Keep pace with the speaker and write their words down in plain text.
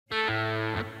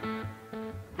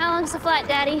long's the flight,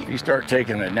 Daddy? You start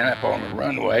taking a nap on the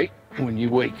runway. When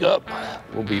you wake up,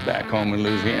 we'll be back home in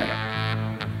Louisiana.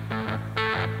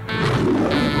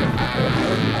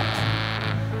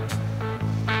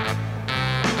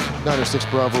 906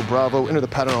 Bravo, Bravo. Enter the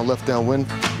pattern on left downwind.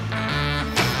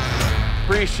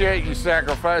 Appreciate you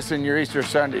sacrificing your Easter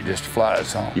Sunday just to fly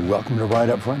us home. You're welcome to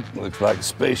ride up front. Looks like a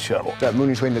space shuttle. That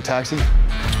Mooney's waiting to taxi.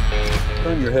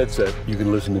 On your headset, you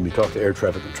can listen to me talk to air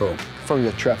traffic control. From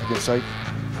your traffic in sight.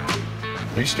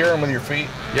 Are you steering with your feet?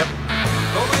 Yep.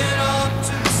 Going on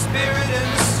to the spirit in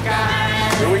the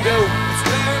sky. Here we go. It's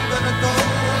where I'm gonna go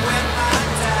when I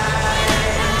die.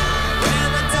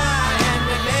 When I die and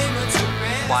the name of the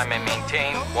rest. Climb and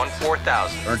maintain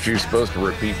 14,000. Aren't you supposed to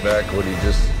repeat back what he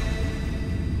just...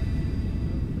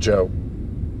 Joe.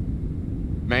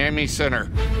 Miami Center.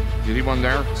 Is anyone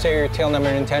there? Say your tail number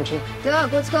and intention.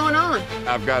 Doug, what's going on?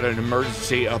 I've got an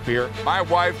emergency up here. My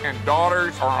wife and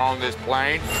daughters are on this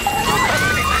plane.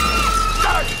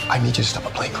 I need you to stop a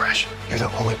plane crash. You're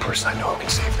the only person I know who can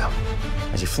save them.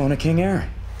 Has you flown a King Air?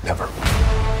 Never.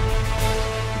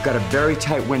 You've got a very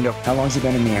tight window. How long's it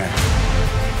been in the air?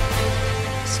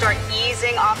 Start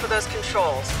easing off of those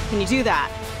controls. Can you do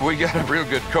that? We got a real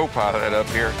good co-pilot up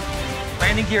here.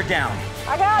 Landing gear down.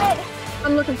 I got it.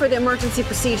 I'm looking for the emergency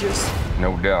procedures.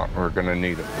 No doubt we're gonna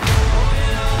need them.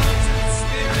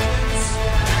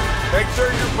 Make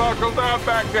sure you're buckled up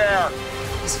back there.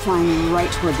 He's flying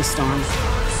right toward the storm.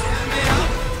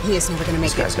 He is never gonna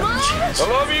make This guy's it. got no chance. I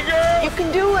love you, girl. You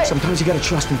can do it. Sometimes you gotta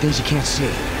trust in things you can't see.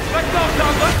 Let's go,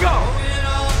 Doug.